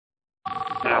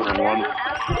911.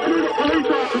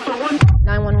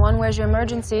 911, where's your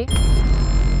emergency?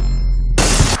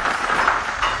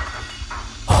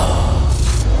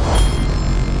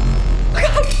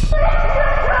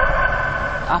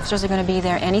 Officers are going to be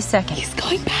there any second. He's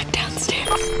going back downstairs.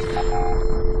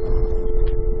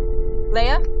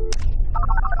 Leia?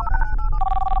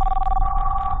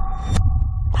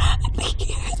 I think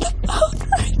you heard the phone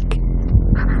ring.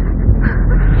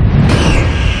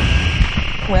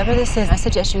 Whoever this is, I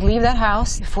suggest you leave that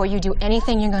house before you do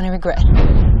anything you're going to regret.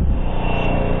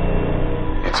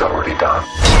 It's already done.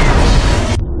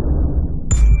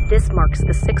 This marks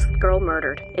the 6th girl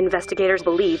murdered. Investigators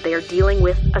believe they are dealing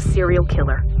with a serial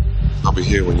killer. I'll be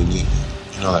here when you need me.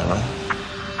 You know that, right?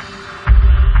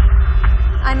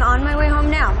 I'm on my way home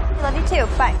now. Love you too.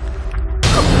 Bye.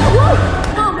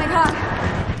 Oh my god.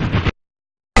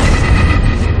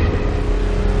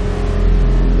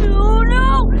 Oh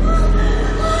no!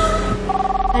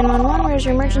 911, where's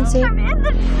your emergency? I'm in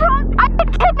the trunk. I've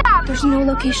been kidnapped. There's no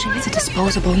location. It's a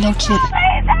disposable, no chip.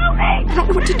 Please help me. I don't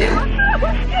know what to do.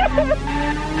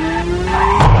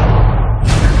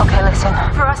 Okay, listen.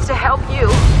 For us to help you,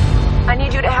 I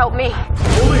need you to help me.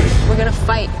 Police! We're gonna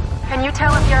fight. Can you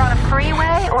tell if you're on a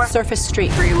freeway or Surface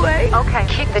street. Freeway. Okay,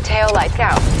 kick the tail lights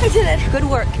out. I did it. Good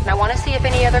work. Now I want to see if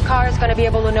any other car is going to be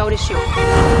able to notice you.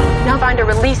 Now find a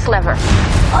release lever.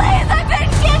 Please, I've been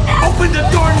kidnapped. Open the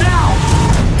door now!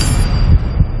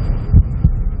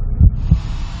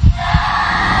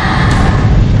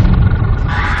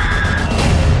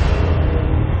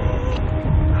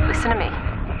 Listen to me.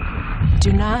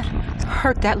 Do not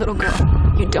hurt that little girl.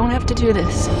 You don't have to do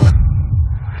this.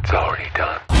 It's already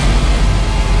done.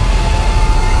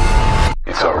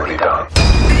 It's already done.